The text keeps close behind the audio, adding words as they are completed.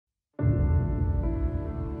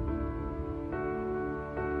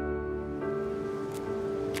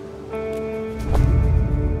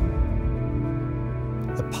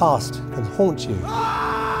past can haunt you.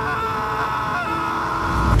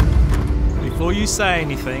 Before you say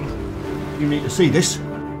anything, you need to see this.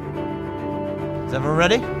 Is everyone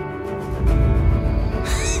ready?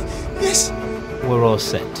 Yes. we're all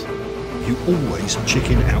set. You always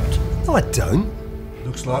chicken out. No, I don't.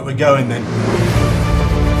 Looks like we're going then.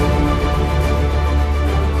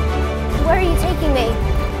 Where are you taking me?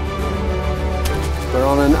 We're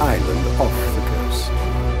on an island off the coast.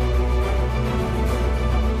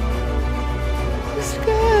 I'm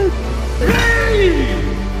scared.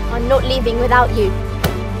 I'm not leaving without you.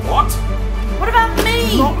 What? What about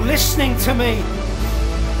me? Not listening to me.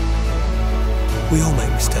 We all make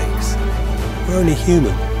mistakes. We're only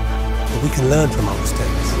human, but we can learn from our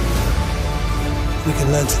mistakes. We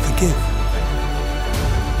can learn to forgive.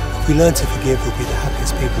 If we learn to forgive, we'll be the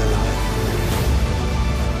happiest people alive.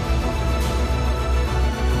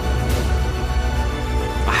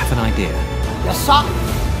 I have an idea. Yes, sir.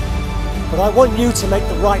 But I want you to make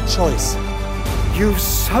the right choice. You've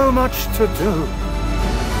so much to do.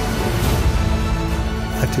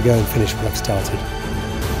 I have to go and finish what I've started.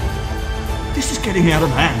 This is getting out of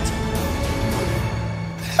hand.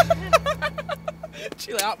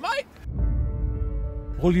 Chill out, mate.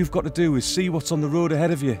 All you've got to do is see what's on the road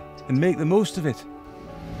ahead of you and make the most of it.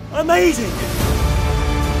 Amazing!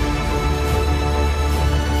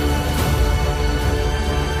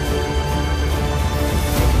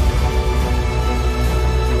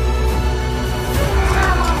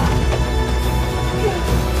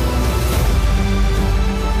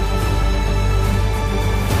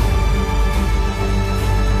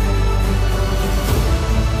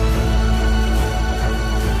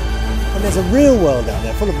 And there's a real world out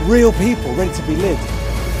there full of real people ready to be lived.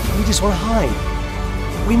 We just want to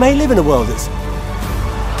hide. We may live in a world that's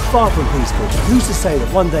far from peaceful, but who's to say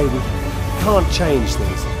that one day we can't change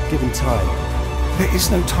things, given time? There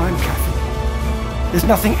is no time, Kathy. There's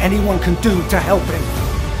nothing anyone can do to help him.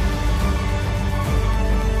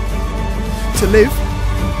 To live,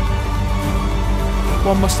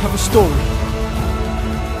 one must have a story.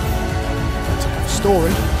 To have a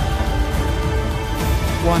story,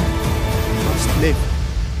 one must live.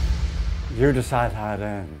 You decide how it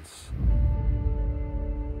ends.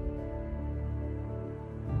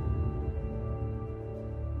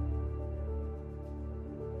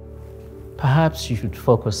 Perhaps you should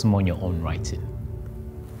focus more on your own writing.